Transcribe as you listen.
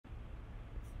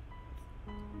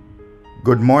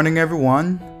Good morning,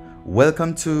 everyone.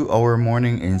 Welcome to our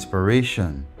morning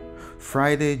inspiration,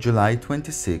 Friday, July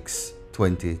 26,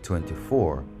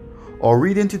 2024. Our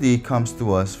reading today comes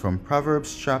to us from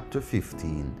Proverbs chapter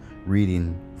 15,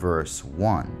 reading verse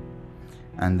 1.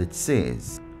 And it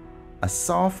says, "A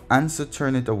soft answer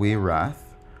turneth away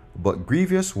wrath, but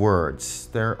grievous words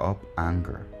stir up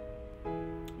anger."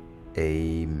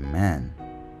 Amen.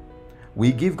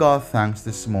 We give God thanks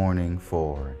this morning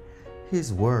for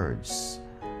His words.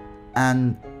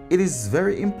 And it is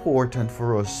very important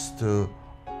for us to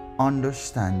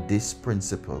understand this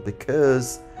principle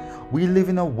because we live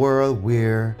in a world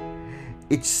where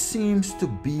it seems to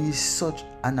be such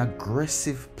an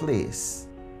aggressive place.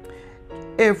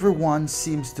 Everyone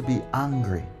seems to be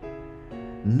angry.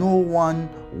 No one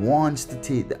wants to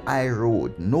take the high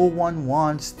road. No one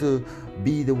wants to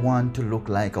be the one to look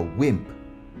like a wimp.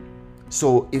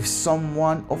 So if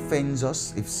someone offends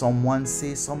us, if someone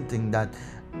says something that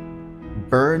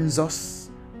burns us,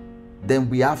 then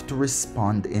we have to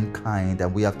respond in kind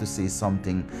and we have to say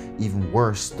something even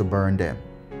worse to burn them.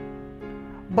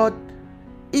 But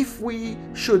if we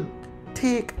should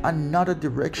take another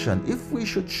direction, if we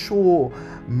should show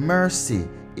mercy,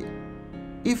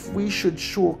 if we should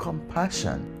show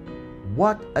compassion,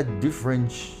 what a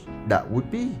difference that would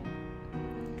be.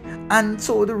 And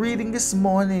so the reading this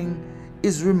morning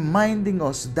is reminding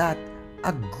us that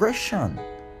aggression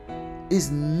is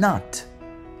not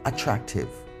attractive.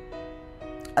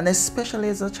 And especially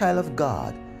as a child of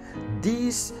God,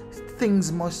 these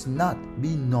things must not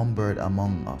be numbered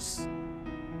among us.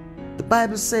 The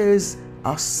Bible says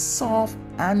a soft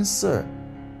answer,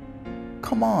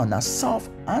 a soft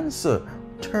answer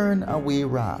turn away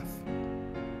wrath,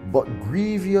 but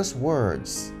grievous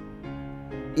words,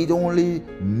 it only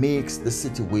makes the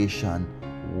situation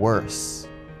worse.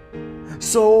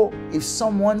 So if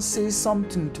someone says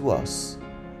something to us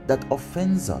that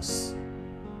offends us,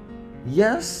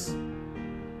 yes,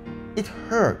 it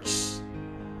hurts,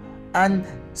 and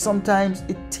sometimes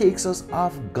it takes us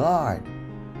off guard.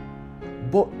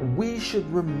 But we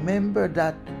should remember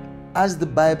that, as the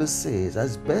Bible says,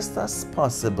 as best as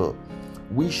possible,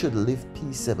 we should live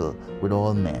peaceable with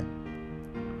all men.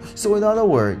 So in other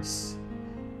words,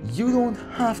 you don't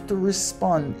have to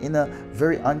respond in a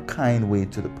very unkind way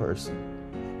to the person.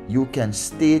 You can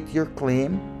state your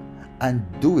claim and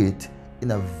do it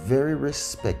in a very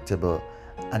respectable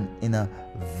and in a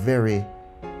very,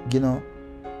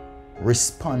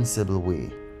 responsible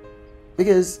way.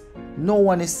 Because no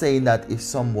one is saying that if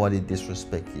somebody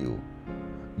disrespects you,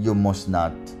 you must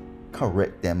not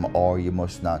correct them or you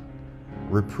must not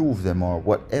reprove them or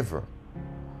whatever.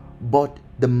 But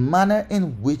the manner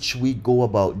in which we go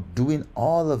about doing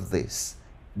all of this,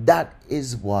 that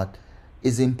is what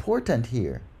is important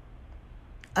here.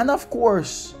 And of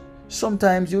course,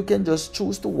 sometimes you can just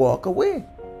choose to walk away.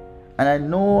 And I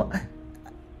know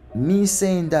me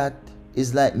saying that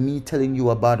is like me telling you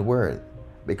a bad word,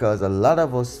 because a lot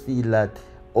of us feel that,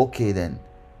 okay, then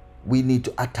we need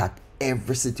to attack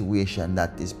every situation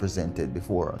that is presented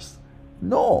before us.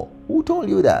 No, who told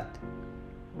you that?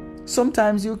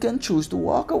 Sometimes you can choose to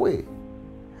walk away.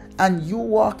 And you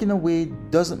walking away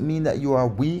doesn't mean that you are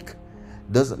weak,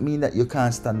 doesn't mean that you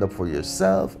can't stand up for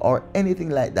yourself or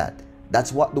anything like that.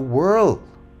 That's what the world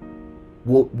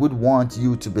would want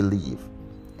you to believe.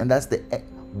 And that's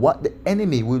what the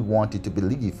enemy would want you to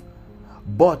believe.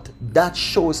 But that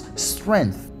shows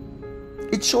strength.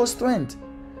 It shows strength.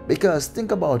 Because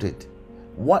think about it.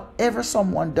 Whatever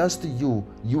someone does to you,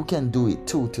 you can do it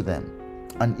too to them.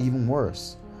 And even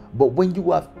worse. But when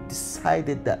you have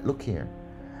decided that, look here,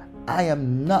 I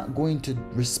am not going to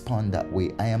respond that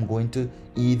way. I am going to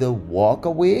either walk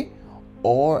away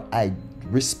or I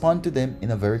respond to them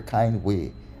in a very kind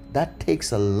way. That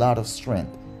takes a lot of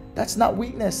strength. That's not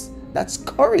weakness. That's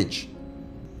courage.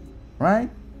 Right?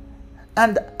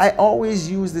 And I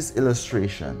always use this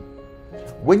illustration.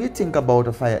 When you think about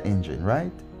a fire engine,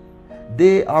 right?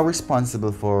 They are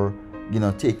responsible for,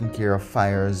 taking care of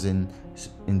fires in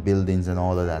buildings and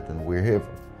all of that and wherever.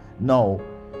 Now,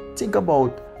 think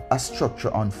about a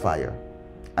structure on fire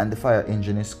and the fire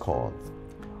engine is called.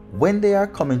 When they are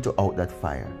coming to out that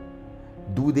fire,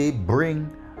 do they bring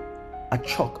a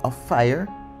truck of fire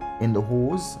in the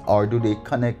hose, or do they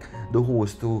connect the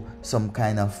hose to some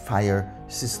kind of fire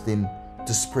system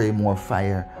to spray more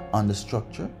fire on the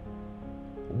structure?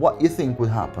 What you think will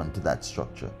happen to that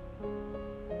structure?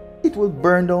 It will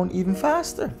burn down even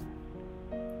faster.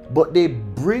 But they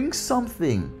bring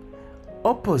something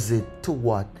opposite to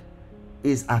what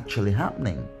is actually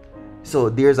happening. So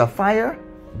there's a fire,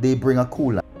 they bring a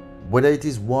coolant. Whether it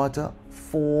is water,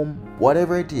 foam,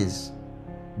 whatever it is,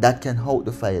 that can hold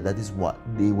the fire. That is what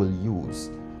they will use.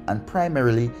 And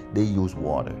primarily, they use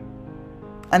water.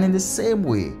 And in the same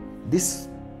way, this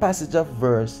passage of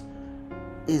verse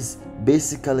is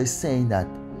basically saying that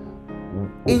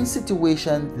in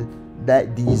situations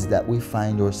that these that we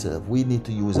find ourselves, we need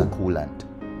to use a coolant.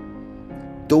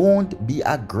 Don't be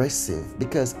aggressive,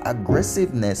 because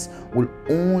aggressiveness will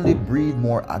only breed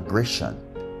more aggression.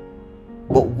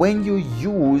 But when you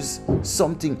use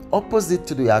something opposite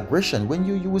to the aggression, when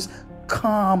you use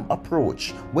calm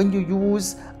approach, when you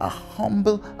use a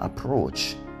humble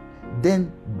approach,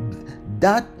 then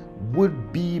that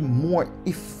would be more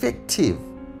effective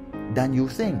than you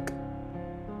think.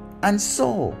 And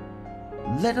so,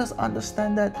 let us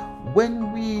understand that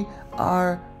when we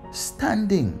are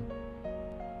standing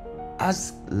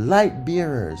as light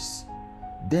bearers,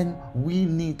 then we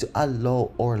need to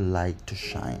allow our light to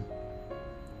shine.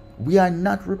 We are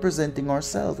not representing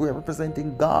ourselves, we are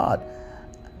representing God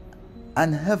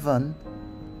and heaven.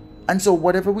 And so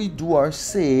whatever we do or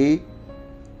say,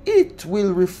 it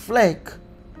will reflect.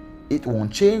 It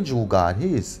won't change who God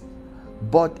is,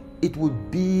 but it would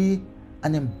be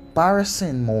an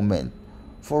embarrassing moment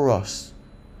for us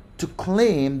to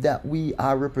claim that we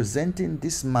are representing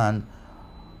this man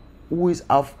who is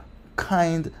of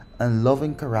kind and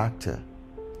loving character,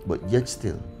 but yet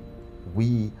still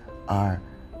we are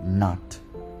not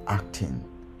acting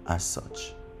as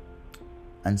such.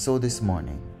 And so this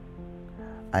morning,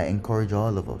 I encourage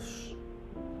all of us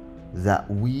that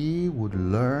we would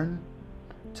learn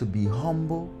to be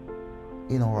humble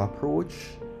in our approach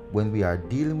when we are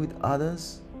dealing with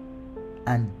others,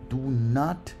 and do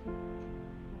not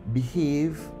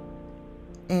behave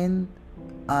in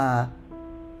a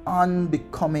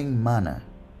unbecoming manner.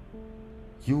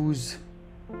 Use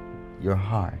your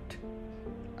heart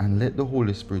and let the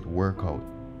Holy Spirit work out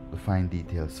the fine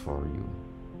details for you.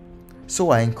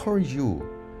 So I encourage you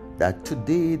that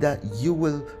today that you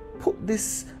will put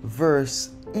this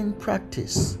verse in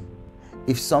practice.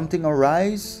 If something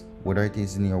arises, whether it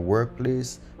is in your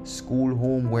workplace, school,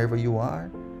 home, wherever you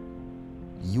are,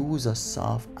 use a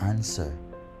soft answer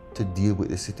to deal with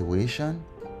the situation,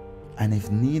 and if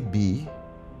need be,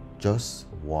 just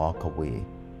walk away.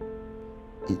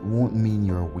 It won't mean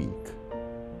you're weak.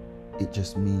 It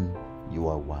just means you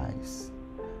are wise.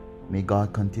 May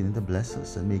God continue to bless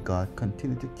us, and may God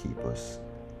continue to keep us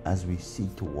as we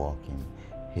seek to walk in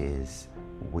His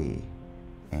way.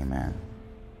 Amen.